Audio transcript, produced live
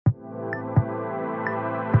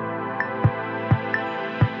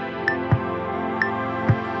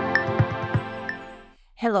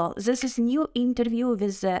Hello, this is a new interview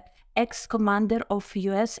with the ex-commander of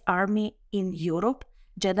U.S. Army in Europe,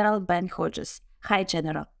 General Ben Hodges. Hi,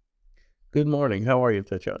 General. Good morning. How are you,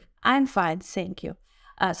 Tatiana? I'm fine, thank you.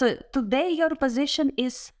 So today your position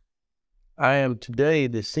is? I am today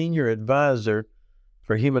the Senior Advisor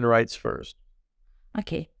for Human Rights First.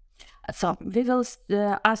 Okay. So we will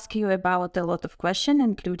ask you about a lot of questions,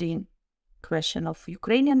 including question of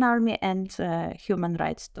Ukrainian army and human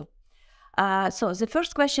rights too. So the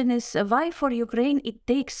first question is why for Ukraine it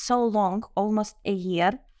takes so long, almost a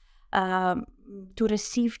year, to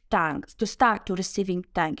receive tanks, to start to receiving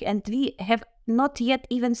tanks, and we have not yet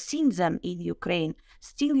even seen them in Ukraine.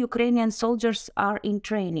 Still, Ukrainian soldiers are in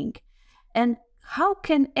training. And how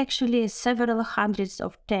can actually several hundreds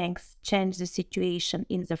of tanks change the situation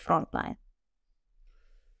in the front line?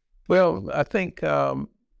 Well, I think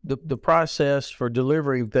the process for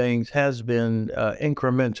delivering things has been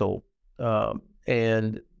incremental,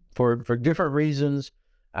 and for different reasons.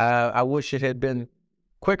 I wish it had been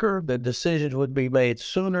quicker. The decisions would be made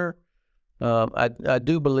sooner. I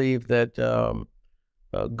do believe that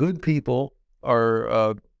good people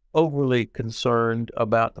are overly concerned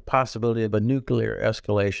about the possibility of a nuclear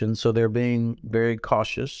escalation, so they're being very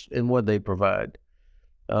cautious in what they provide.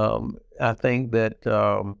 I think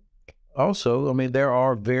that also, I mean, there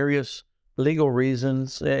are various legal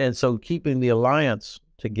reasons, and so keeping the alliance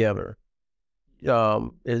together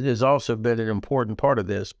has also been an important part of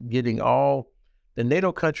this, getting all the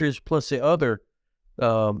NATO countries plus the other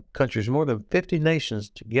countries, more than 50 nations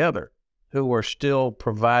together, who are still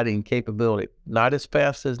providing capability, not as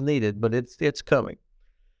fast as needed, but it's coming.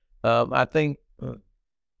 I think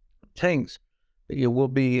tanks will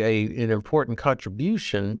be an important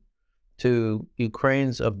contribution to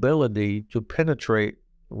Ukraine's ability to penetrate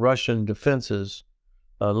Russian defenses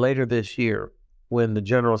later this year when the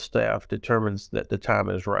general staff determines that the time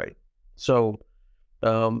is right. So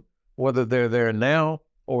whether they're there now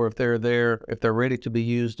or if they're ready to be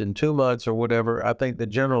used in 2 months or whatever, I think the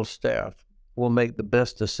general staff will make the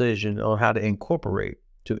best decision on how to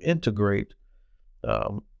integrate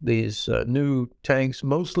these new tanks,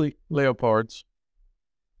 mostly Leopards,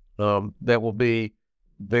 that will be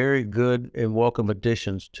very good and welcome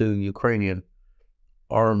additions to Ukrainian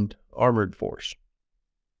armored force.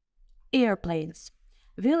 Airplanes.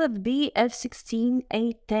 Will it be F-16,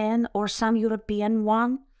 A-10, or some European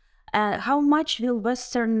one? How much will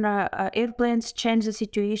Western airplanes change the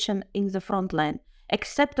situation in the front line?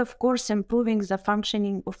 Except, of course, improving the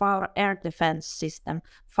functioning of our air defense system.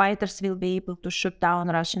 Fighters will be able to shoot down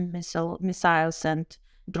Russian missiles and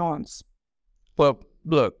drones. Well,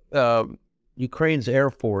 look, Ukraine's Air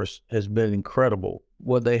Force has been incredible.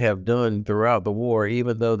 What they have done throughout the war,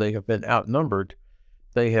 even though they have been outnumbered,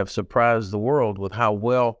 they have surprised the world with how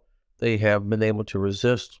well they have been able to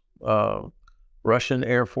resist Russian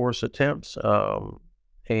Air Force attempts,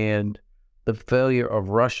 and the failure of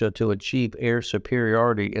Russia to achieve air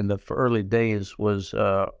superiority in the early days was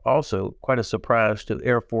also quite a surprise to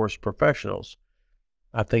Air Force professionals.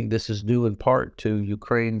 I think this is due in part to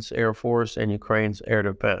Ukraine's Air Force and Ukraine's air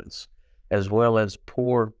defense, as well as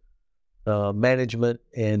poor management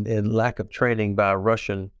and lack of training by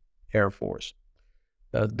Russian Air Force.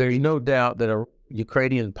 There's no doubt that a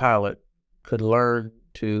Ukrainian pilot could learn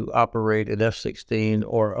to operate an F-16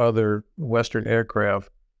 or other Western aircraft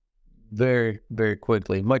very, very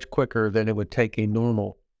quickly, much quicker than it would take a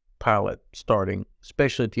normal pilot starting,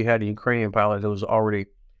 especially if you had a Ukrainian pilot who was already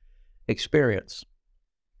experienced.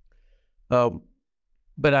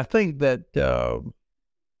 But I think that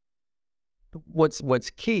what's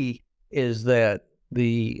key is that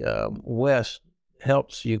the West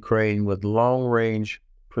helps Ukraine with long-range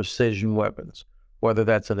precision weapons, whether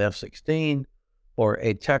that's an F-16 or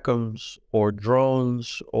ATACMS or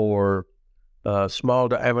drones or small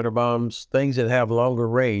diameter bombs, things that have longer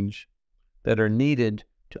range that are needed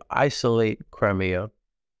to isolate Crimea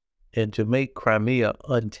and to make Crimea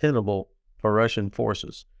untenable for Russian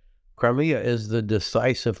forces. Crimea is the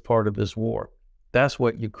decisive part of this war. That's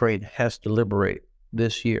what Ukraine has to liberate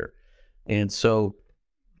this year. And so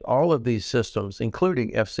all of these systems,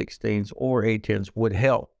 including F-16s or A-10s, would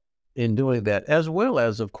help in doing that, as well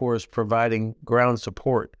as, of course, providing ground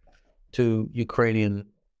support to Ukrainian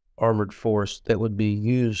armored force that would be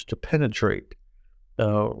used to penetrate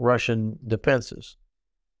Russian defenses.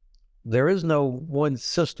 There is no one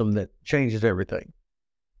system that changes everything.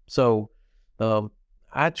 So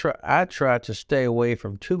I try to stay away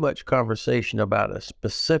from too much conversation about a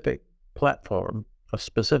specific platform, a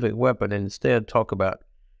specific weapon, and instead talk about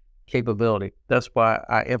capability. That's why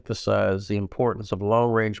I emphasize the importance of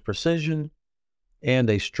long-range precision and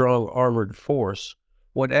a strong armored force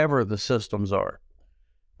whatever the systems are.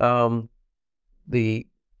 The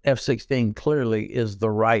F-16 clearly is the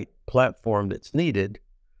right platform that's needed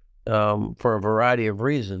for a variety of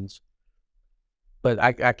reasons. But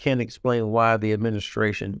I can't explain why the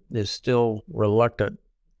administration is still reluctant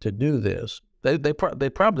to do this. They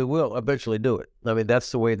probably will eventually do it. I mean,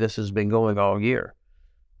 that's the way this has been going all year.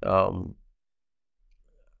 I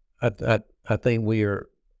think we are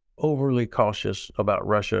overly cautious about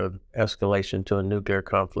Russia escalation to a nuclear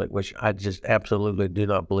conflict, which I just absolutely do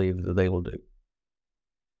not believe that they will do.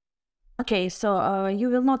 Okay, so you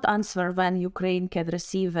will not answer when Ukraine can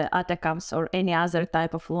receive ATACMS or any other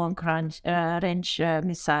type of long-range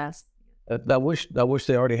missiles. I wish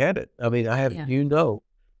they already had it. I mean, you know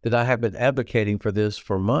that I have been advocating for this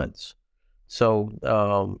for months. So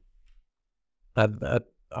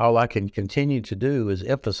all I can continue to do is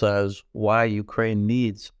emphasize why Ukraine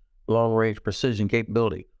needs long-range precision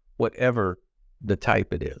capability, whatever the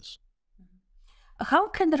type it is. How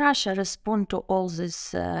can Russia respond to all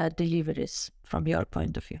these deliveries from your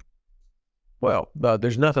point of view? Well,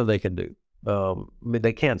 there's nothing they can do. I mean,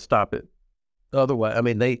 they can't stop it. Otherwise, I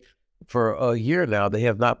mean, for a year now, they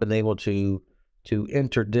have not been able to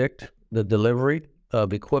interdict the delivery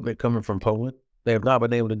of equipment coming from Poland. They have not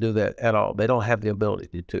been able to do that at all. They don't have the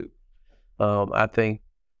ability to. I think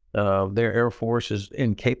their Air Force is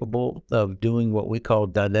incapable of doing what we call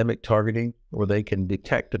dynamic targeting, where they can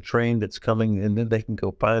detect a train that's coming and then they can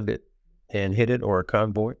go find it and hit it, or a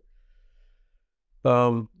convoy.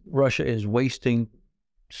 Russia is wasting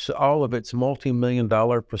all of its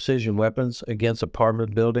multi-million-dollar precision weapons against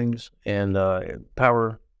apartment buildings and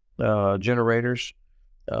power generators.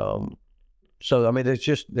 So, I mean,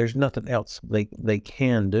 there's nothing else they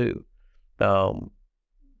can do.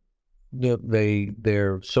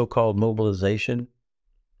 Their so-called mobilization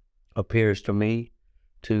appears to me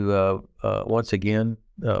to once again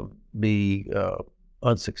be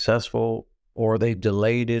unsuccessful, or they've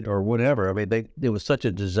delayed it or whatever. I mean, it was such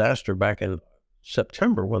a disaster back in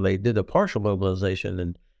September when they did a partial mobilization,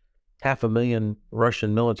 and 500,000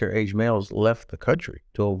 Russian military-age males left the country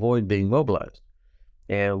to avoid being mobilized.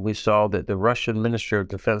 And we saw that the Russian Ministry of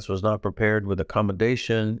Defense was not prepared with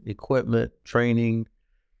accommodation, equipment, training,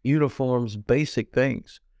 uniforms, basic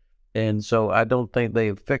things. And so I don't think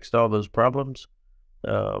they've fixed all those problems.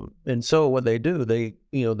 And so what they do, they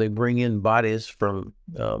bring in bodies from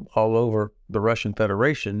all over the Russian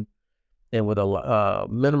Federation, and with a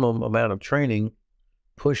minimum amount of training,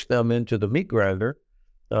 push them into the meat grinder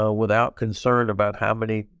without concern about how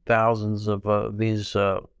many thousands of these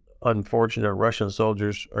unfortunate Russian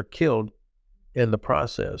soldiers are killed in the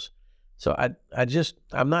process. So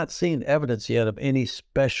I'm not seeing evidence yet of any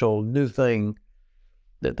special new thing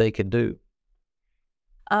that they can do.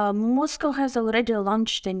 Moscow has already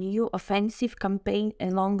launched a new offensive campaign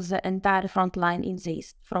along the entire front line in the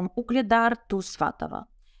east, from Ugledar to Svatovo.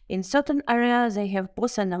 In certain areas, they have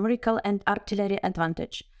both a numerical and artillery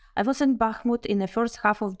advantage. I was in Bakhmut in the first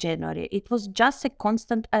half of January. It was just a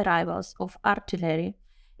constant arrivals of artillery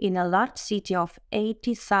in a large city of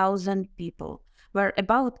 80,000 people, where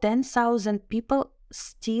about 10,000 people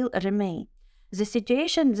still remain. The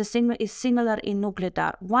situation is similar in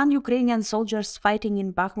Ugledar. One Ukrainian soldier fighting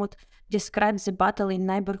in Bakhmut describes the battle in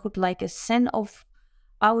neighborhood like a scene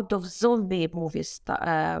out of zombie movies.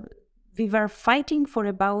 We were fighting for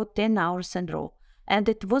about 10 hours in a row, and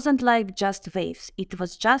it wasn't like just waves. It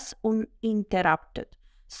was just uninterrupted.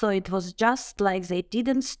 So it was just like they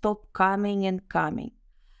didn't stop coming and coming.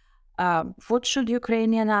 What should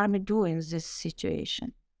Ukrainian army do in this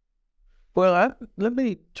situation? Well, let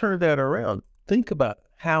me turn that around. Think about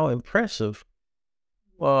how impressive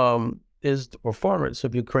is the performance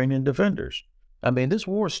of Ukrainian defenders. I mean, this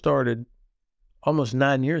war started almost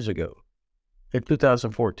 9 years ago, in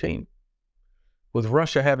 2014, with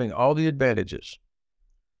Russia having all the advantages.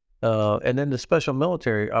 And then the special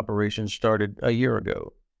military operations started a year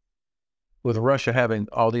ago, with Russia having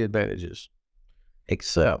all the advantages,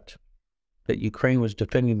 except that Ukraine was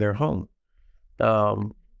defending their home.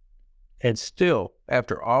 And still,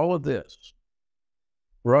 after all of this,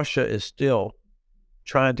 Russia is still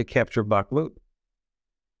trying to capture Bakhmut.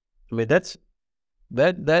 I mean,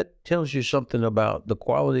 that tells you something about the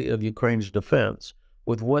quality of Ukraine's defense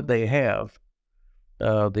with what they have,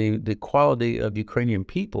 the quality of Ukrainian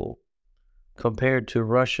people compared to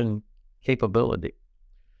Russian capability.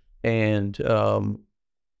 And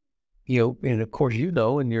and of course,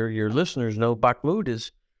 and your listeners know, Bakhmut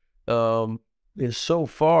is so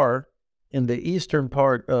far in the eastern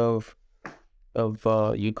part of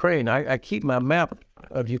Ukraine. I keep my map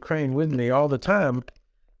of Ukraine with me all the time,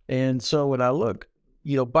 and so when I look,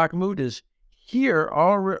 Bakhmut is here,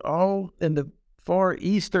 all in the far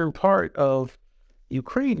eastern part of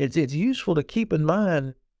Ukraine, it's useful to keep in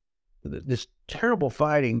mind this terrible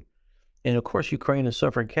fighting, and of course, Ukraine is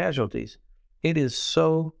suffering casualties. It is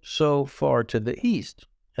so far to the east,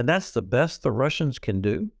 and that's the best the Russians can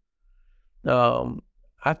do.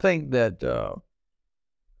 I think that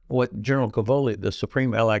what General Kavoli, the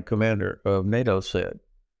Supreme Allied Commander of NATO, said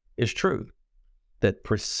is true, that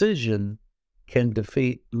precision can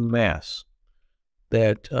defeat mass,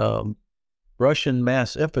 that Russian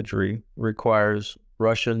mass infantry requires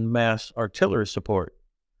Russian mass artillery support.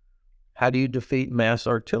 How do you defeat mass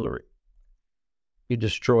artillery? You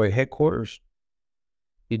destroy headquarters,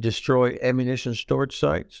 you destroy ammunition storage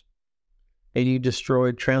sites, and you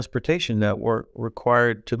destroy transportation network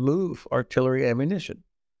required to move artillery ammunition.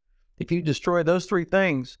 If you destroy those three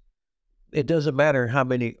things, it doesn't matter how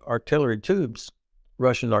many artillery tubes,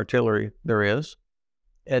 Russian artillery, there is,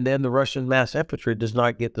 and then the Russian mass infantry does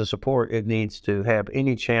not get the support it needs to have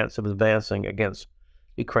any chance of advancing against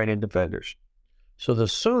Ukrainian defenders. So the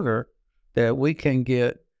sooner that we can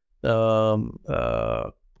get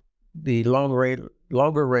the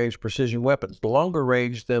longer range precision weapons, the longer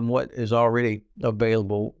range than what is already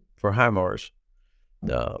available for HIMARS,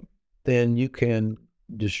 then you can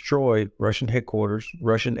destroy Russian headquarters,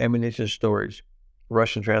 Russian ammunition storage,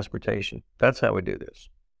 Russian transportation. That's how we do this.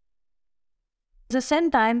 At the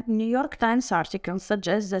same time, New York Times article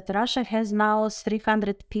suggests that Russia has now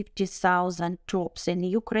 350,000 troops in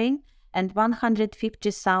Ukraine and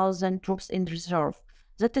 150,000 troops in reserve.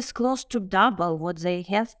 That is close to double what they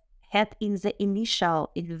had in the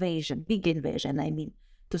initial invasion, big invasion,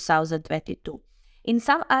 2022. In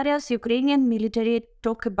some areas, Ukrainian military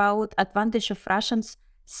talk about advantage of Russians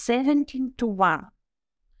 17-1.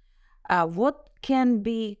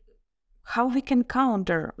 How we can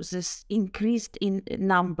counter this increased in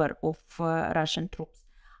number of Russian troops?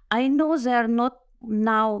 I know they are not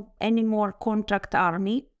now anymore contract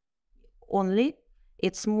army only.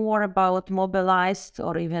 It's more about mobilized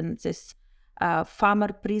or even this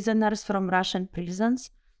former prisoners from Russian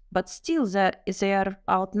prisons, but still they are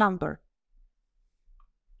outnumbered.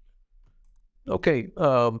 Okay,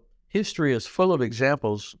 history is full of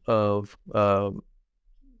examples of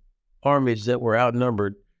armies that were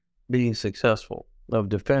outnumbered being successful, of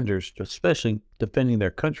defenders, especially defending their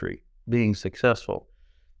country, being successful.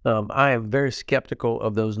 I am very skeptical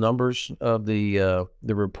of those numbers of the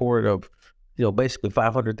report of, basically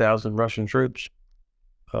 500,000 Russian troops.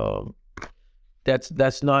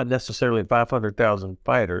 That's not necessarily 500,000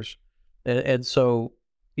 fighters, and so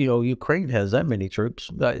Ukraine has that many troops.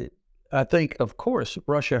 I think, of course,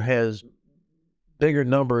 Russia has bigger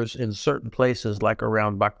numbers in certain places, like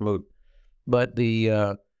around Bakhmut, but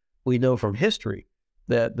we know from history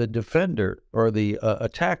that the defender or the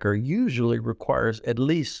attacker usually requires at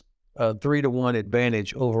least a 3-to-1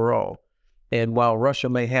 advantage overall. And while Russia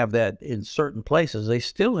may have that in certain places, they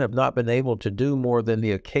still have not been able to do more than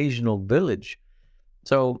the occasional village.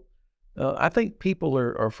 So I think people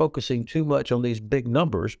are focusing too much on these big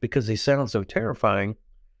numbers because they sound so terrifying.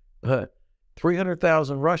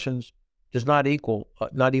 300,000 Russians does not equal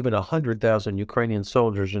not even 100,000 Ukrainian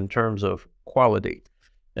soldiers in terms of quality.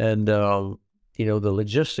 And, the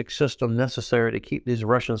logistics system necessary to keep these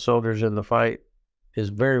Russian soldiers in the fight is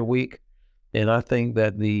very weak. And I think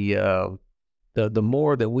that the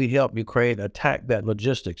more that we help Ukraine attack that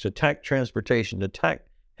logistics, attack transportation, attack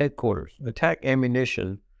headquarters, attack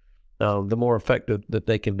ammunition, the more effective that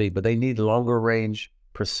they can be. But they need longer range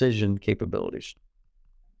precision capabilities.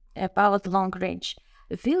 About long range,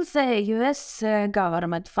 will the U.S.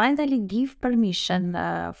 government finally give permission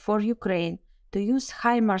for Ukraine to use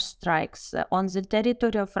HIMARS strikes on the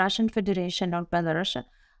territory of Russian Federation or Belarus,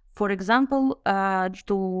 for example,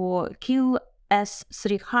 to kill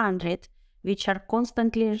S-300, which are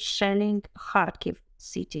constantly shelling Kharkiv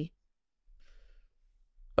city?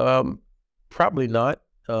 Probably not.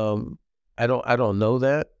 I don't know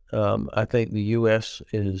that. I think the U.S.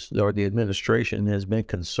 or the administration has been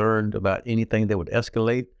concerned about anything that would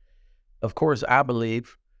escalate. Of course, I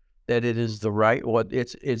believe that it is the right,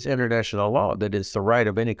 it's international law, that it's the right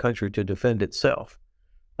of any country to defend itself.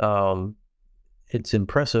 It's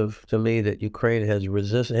impressive to me that Ukraine has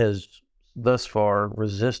thus far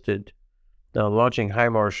resisted launching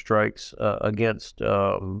HIMARS strikes against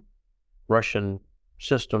Russian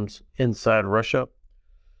systems inside Russia.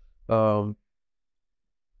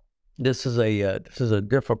 This is a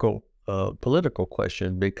difficult political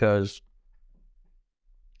question because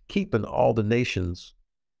keeping all the nations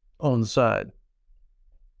on side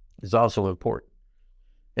is also important.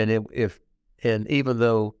 And even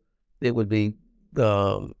though it would be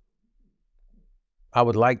I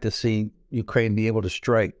would like to see Ukraine be able to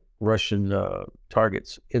strike Russian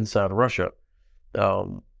targets inside Russia.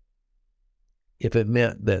 If it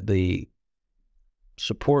meant that the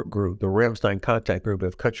support group, the Ramstein contact group,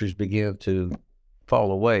 if countries begin to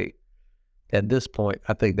fall away, at this point,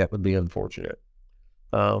 I think that would be unfortunate.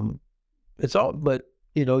 It's all, but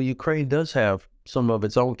Ukraine does have some of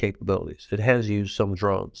its own capabilities. It has used some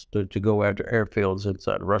drones to go after airfields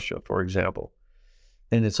inside Russia, for example.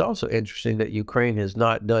 And it's also interesting that Ukraine has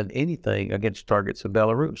not done anything against targets in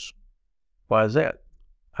Belarus. Why is that?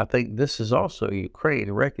 I think this is also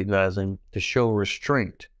Ukraine recognizing to show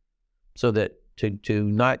restraint so that to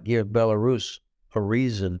not give Belarus a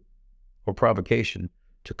reason or provocation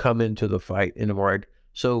to come into the fight in a more.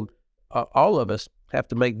 So all of us have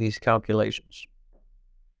to make these calculations.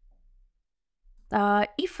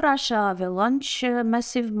 If Russia will launch a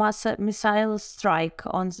massive missile strike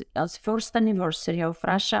on the first anniversary of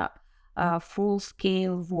Russia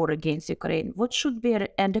full-scale war against Ukraine, what should be an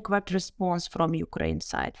adequate response from Ukraine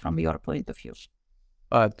side, from your point of view?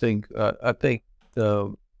 I think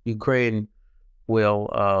Ukraine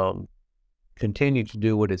will continue to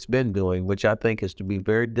do what it's been doing, which I think is to be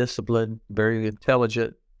very disciplined, very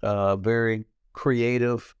intelligent, very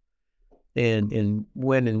creative in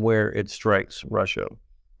when and where it strikes Russia.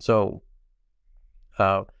 So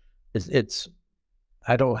I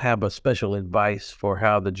don't have a special advice for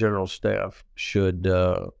how the general staff should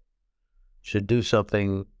do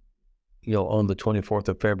something, on the 24th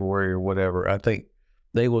of February or whatever. I think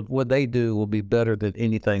what they do will be better than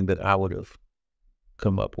anything that I would have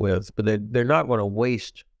come up with. But they're not going to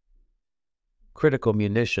waste critical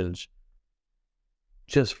munitions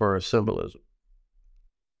just for a symbolism.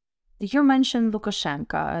 You mentioned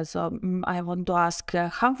Lukashenko, so I want to ask,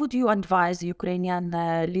 how would you advise Ukrainian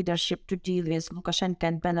leadership to deal with Lukashenko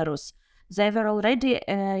and Belarus? They were already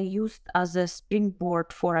used as a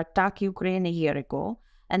springboard for attack Ukraine a year ago,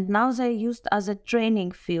 and now they're used as a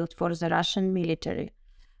training field for the Russian military.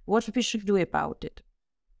 What we should do about it?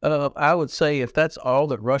 I would say if that's all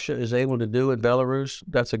that Russia is able to do in Belarus,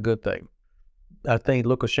 that's a good thing. I think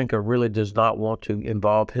Lukashenko really does not want to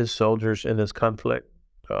involve his soldiers in this conflict.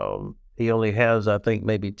 He only has, I think,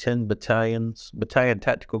 maybe 10 battalion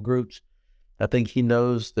tactical groups. I think he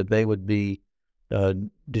knows that they would be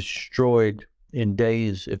destroyed in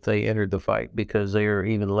days if they entered the fight because they are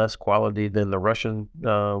even less quality than the Russian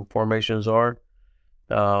formations are.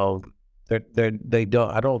 They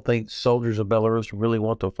don't. I don't think soldiers of Belarus really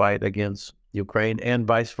want to fight against Ukraine, and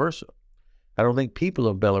vice versa. I don't think people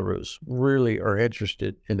of Belarus really are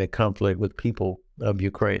interested in a conflict with people of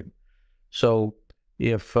Ukraine. So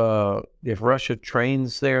if Russia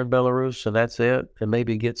trains there in Belarus and that's it, and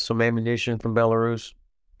maybe gets some ammunition from Belarus,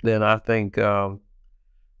 then I think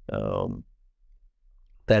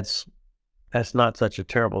that's not such a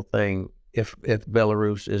terrible thing. If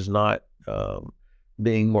Belarus is not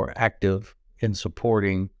being more active in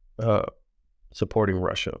supporting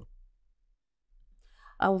Russia.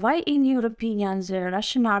 Why, in your opinion, the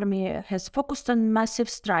Russian army has focused on massive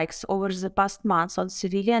strikes over the past months on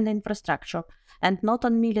civilian infrastructure and not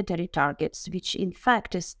on military targets, which in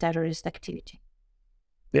fact is terrorist activity?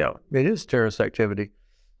 Yeah, it is terrorist activity,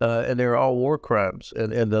 and they're all war crimes.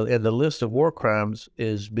 And the list of war crimes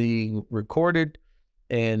is being recorded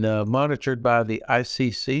and monitored by the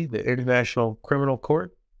ICC, the International Criminal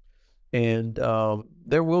Court, and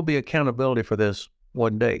there will be accountability for this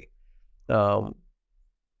one day.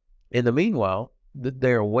 In the meanwhile,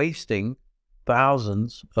 they're wasting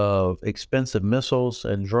thousands of expensive missiles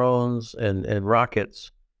and drones and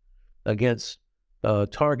rockets against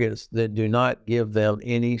targets that do not give them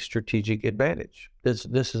any strategic advantage. This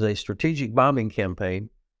is a strategic bombing campaign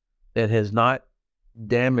that has not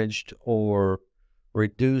damaged or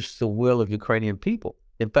reduced the will of Ukrainian people.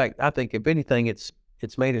 In fact, I think if anything, it's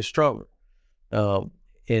made it stronger. And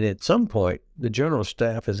at some point, the general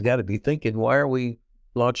staff has got to be thinking, why are we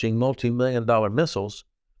launching multi-million-dollar missiles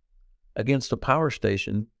against a power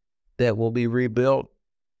station that will be rebuilt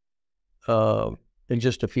in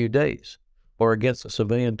just a few days, or against a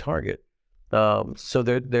civilian target? So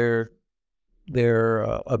their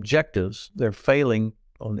objectives, they're failing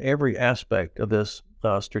on every aspect of this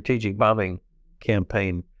strategic bombing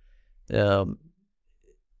campaign, and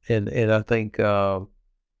I think the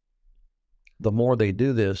more they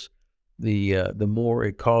do this, the more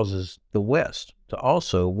it causes the West to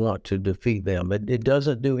also want to defeat them. It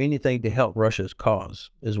doesn't do anything to help Russia's cause,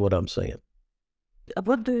 is what I'm saying.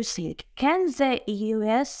 What do you think? Can the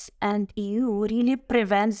US and EU really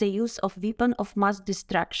prevent the use of weapons of mass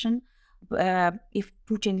destruction if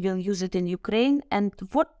Putin will use it in Ukraine? And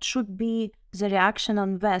what should be the reaction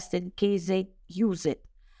on West in case they use it.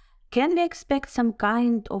 Can we expect some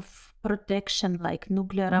kind of protection, like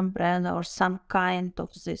nuclear umbrella or some kind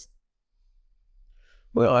of this?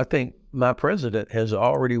 Well, I think my president has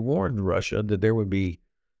already warned Russia that there would be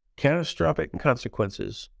catastrophic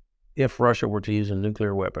consequences if Russia were to use a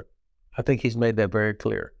nuclear weapon. I think he's made that very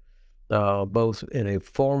clear, both in a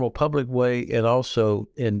formal public way and also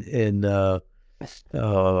in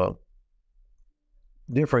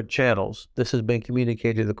different channels. This has been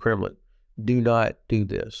communicated to the Kremlin. Do not do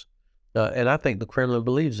this. And I think the Kremlin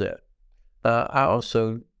believes that. I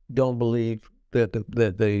also don't believe that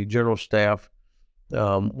the general staff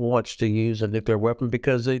wants to use a nuclear weapon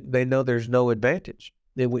because they know there's no advantage.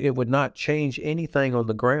 It would not change anything on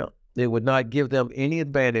the ground. It would not give them any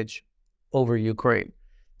advantage over Ukraine.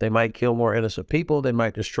 They might kill more innocent people. They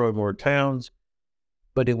might destroy more towns,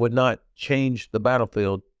 but it would not change the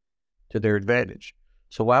battlefield to their advantage.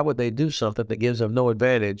 So why would they do something that gives them no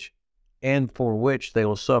advantage and for which they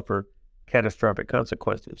will suffer catastrophic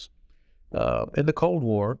consequences? In the Cold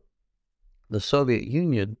War, the Soviet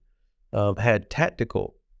Union had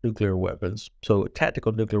tactical nuclear weapons. So a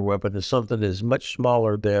tactical nuclear weapon is something that is much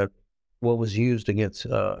smaller than what was used against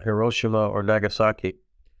Hiroshima or Nagasaki.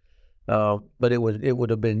 But it would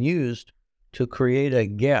have been used to create a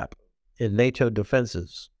gap in NATO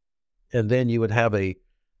defenses. And then you would have a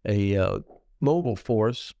mobile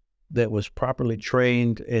force that was properly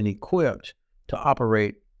trained and equipped to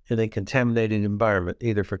operate in a contaminated environment,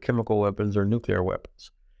 either for chemical weapons or nuclear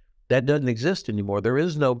weapons. That doesn't exist anymore. There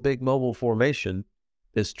is no big mobile formation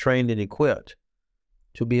that's trained and equipped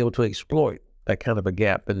to be able to exploit that kind of a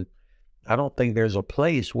gap. And I don't think there's a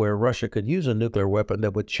place where Russia could use a nuclear weapon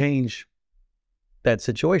that would change that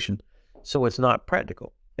situation. So it's not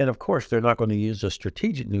practical. And of course, they're not going to use a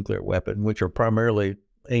strategic nuclear weapon, which are primarily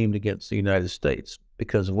aimed against the United States,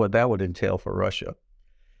 because of what that would entail for Russia.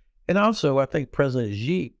 And also, I think President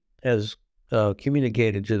Xi has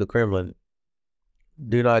communicated to the Kremlin,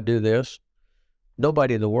 do not do this.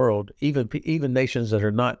 Nobody in the world, even nations that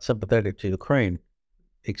are not sympathetic to Ukraine,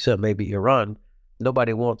 except maybe Iran,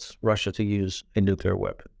 nobody wants Russia to use a nuclear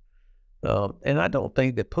weapon. And I don't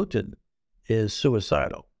think that Putin is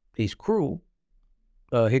suicidal. He's cruel.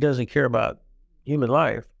 He doesn't care about human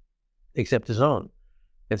life except his own.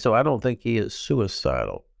 And so I don't think he is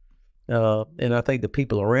suicidal. And I think the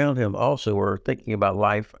people around him also are thinking about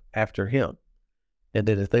life after him. And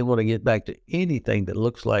that if they want to get back to anything that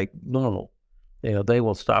looks like normal, they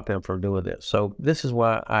will stop him from doing this. So this is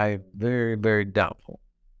why I'm very, very doubtful.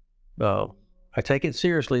 I take it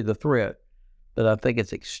seriously, the threat, but I think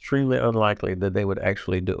it's extremely unlikely that they would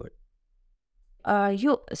actually do it.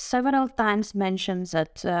 You several times mentioned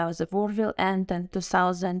that the war will end in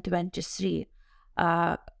 2023.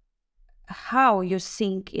 How you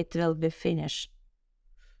think it will be finished?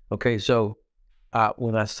 Okay, so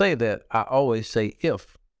when I say that, I always say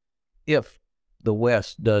if the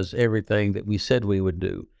West does everything that we said we would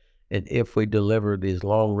do, and if we deliver these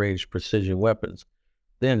long-range precision weapons,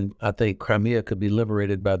 then I think Crimea could be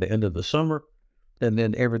liberated by the end of the summer, and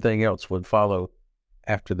then everything else would follow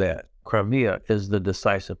after that. Crimea is the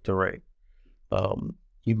decisive terrain.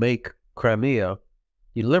 You make Crimea,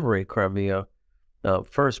 you liberate Crimea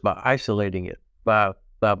first by isolating it, by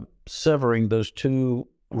severing those two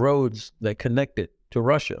roads that connect it to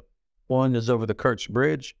Russia. One is over the Kerch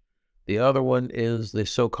Bridge. The other one is the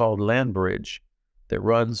so-called land bridge that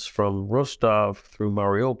runs from Rostov through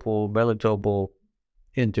Mariupol, Melitopol,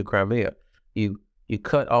 into Crimea. You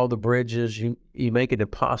cut all the bridges. You make it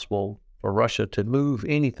impossible for Russia to move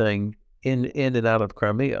anything in and out of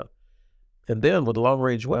Crimea. And then with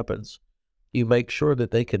long-range weapons, you make sure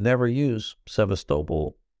that they can never use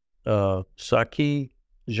Sevastopol, Saki,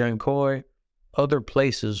 Zhankoy, other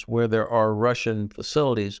places where there are Russian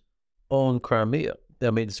facilities on Crimea.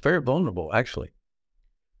 I mean, it's very vulnerable, actually,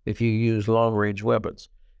 if you use long-range weapons.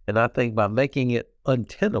 And I think by making it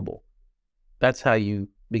untenable, that's how you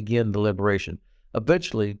begin the liberation.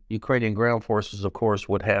 Eventually, Ukrainian ground forces, of course,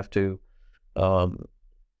 would have to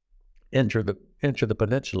enter the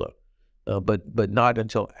peninsula, but not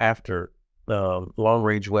until after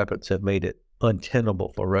long-range weapons have made it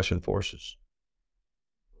untenable for Russian forces.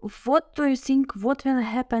 What do you think, what will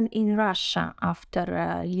happen in Russia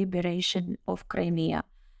after liberation of Crimea?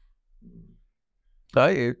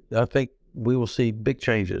 I think we will see big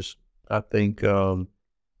changes. I think, of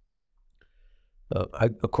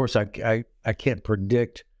course, I can't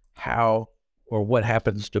predict how or what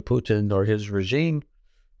happens to Putin or his regime,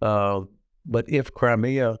 but if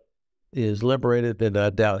Crimea is liberated, then I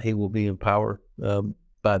doubt he will be in power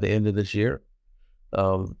by the end of this year.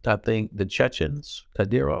 I think the Chechens,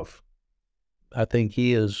 Kadyrov, I think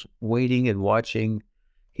he is waiting and watching.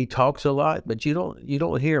 He talks a lot, but you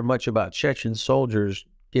don't hear much about Chechen soldiers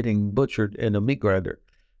getting butchered in a meat grinder.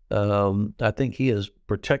 I think he is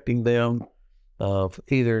protecting them,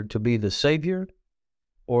 either to be the savior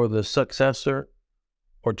or the successor,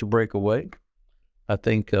 or to break away. I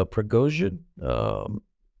think Prigozhin,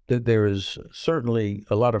 that there is certainly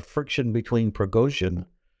a lot of friction between Prigozhin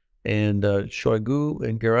and Shoigu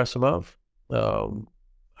and Gerasimov.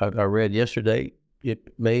 I read yesterday,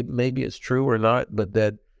 maybe it's true or not, but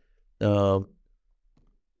that the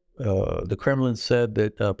Kremlin said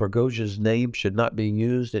that Prigozhin's name should not be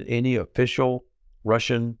used in any official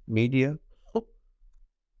Russian media.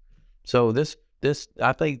 So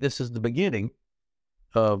I think this is the beginning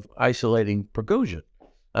of isolating Prigozhin.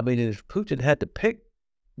 I mean, if Putin had to pick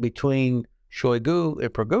between Shoigu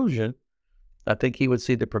and Prigozhin, I think he would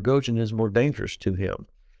see that Prigozhin is more dangerous to him.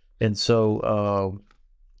 And so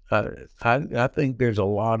I think there's a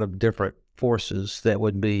lot of different forces that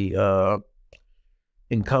would be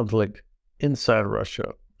in conflict inside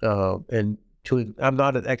Russia. I'm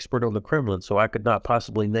not an expert on the Kremlin, so I could not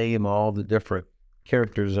possibly name all the different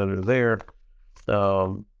characters that are there.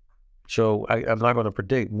 So I'm not going to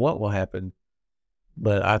predict what will happen,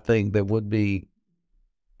 but I think there would be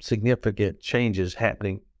significant changes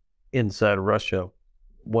happening inside Russia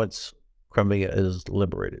once Crimea is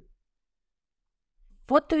liberated.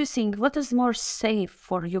 What do you think? What is more safe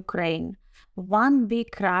for Ukraine? One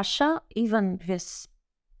big Russia, even with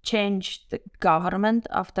changed government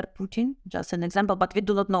after Putin, just an example, but we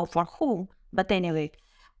do not know for whom, but anyway.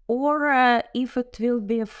 Or if it will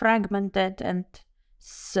be fragmented and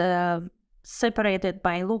separated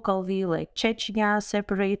by local will, like Chechnya,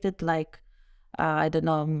 separated like, I don't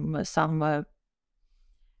know, some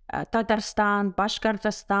Tatarstan,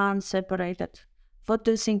 Bashkortostan separated. What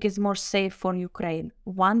do you think is more safe for Ukraine?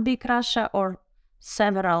 One big Russia or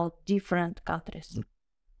several different countries?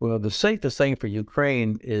 Well, the safest thing for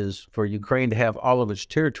Ukraine is for Ukraine to have all of its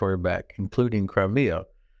territory back, including Crimea,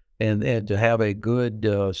 and to have a good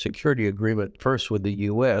security agreement first with the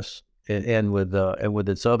U.S. and with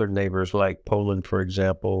its other neighbors like Poland, for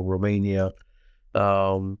example, Romania.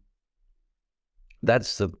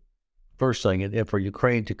 That's the first thing, and for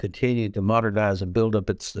Ukraine to continue to modernize and build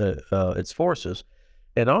up its forces,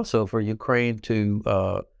 and also for Ukraine to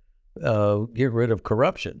get rid of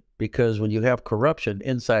corruption, because when you have corruption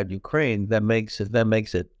inside Ukraine, that makes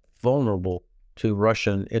it vulnerable to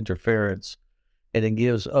Russian interference, and it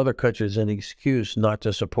gives other countries an excuse not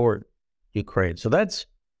to support Ukraine. So that's,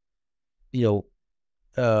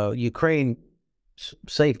 Ukraine's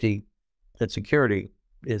safety and security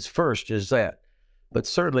is that. But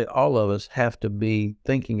certainly all of us have to be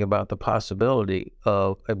thinking about the possibility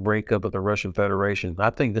of a breakup of the Russian Federation.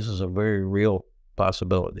 I think this is a very real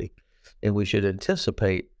possibility, and we should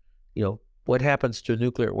anticipate, what happens to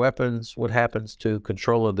nuclear weapons, what happens to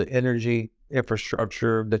control of the energy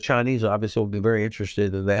infrastructure. The Chinese obviously will be very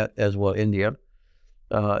interested in that, as well India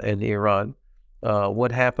and Iran.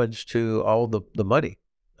 What happens to all the money?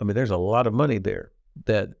 I mean, there's a lot of money there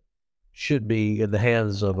that should be in the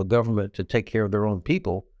hands of a government to take care of their own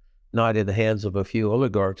people, not in the hands of a few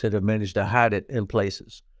oligarchs that have managed to hide it in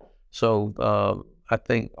places. So I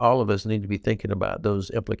think all of us need to be thinking about those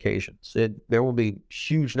implications. There will be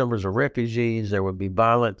huge numbers of refugees. There will be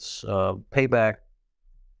violence, payback,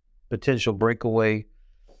 potential breakaway.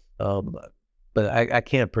 But I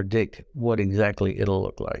can't predict what exactly it'll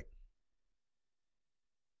look like.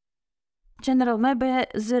 General, maybe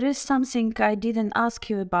there is something I didn't ask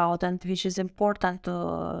you about and which is important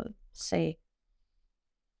to say.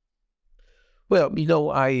 Well,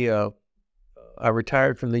 I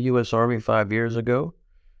retired from the U.S. Army 5 years ago,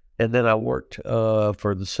 and then I worked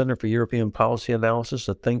for the Center for European Policy Analysis,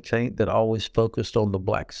 a think tank that always focused on the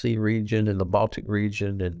Black Sea region and the Baltic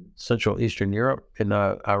region and Central Eastern Europe, and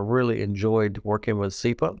I really enjoyed working with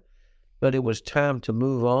CEPA, but it was time to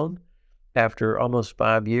move on after almost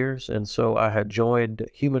 5 years, and so I had joined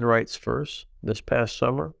Human Rights First this past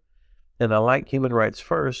summer. And I like Human Rights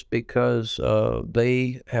First because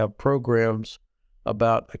they have programs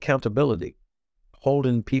about accountability,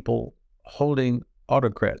 holding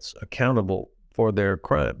autocrats accountable for their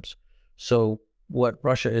crimes. So what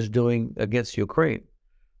Russia is doing against Ukraine,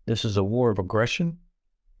 this is a war of aggression,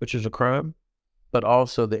 which is a crime, but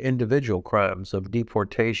also the individual crimes of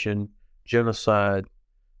deportation, genocide,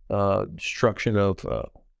 destruction of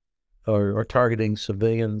or targeting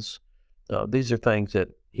civilians. These are things that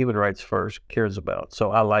Human Rights First cares about.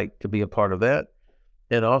 So I like to be a part of that.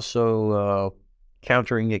 And also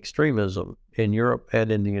countering extremism in Europe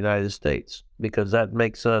and in the United States, because that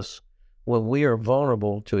makes us, when we are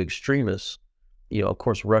vulnerable to extremists, of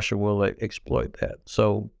course, Russia will exploit that.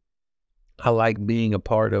 So I like being a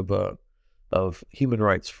part of human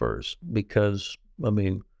rights first, because, I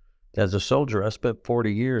mean, as a soldier, I spent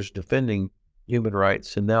 40 years defending human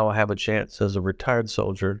rights, and now I have a chance as a retired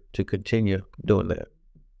soldier to continue doing that.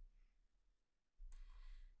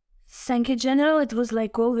 Thank you, General. It was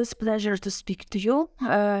like always pleasure to speak to you.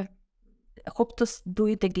 Hope to do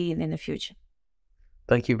it again in the future.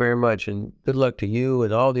 Thank you very much, and good luck to you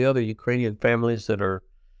and all the other Ukrainian families that are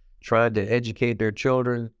trying to educate their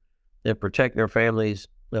children and protect their families,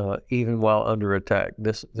 even while under attack.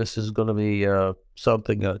 This is going to be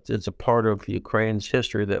something. It's a part of Ukraine's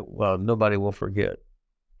history that nobody will forget.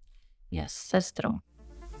 Yes, that's true.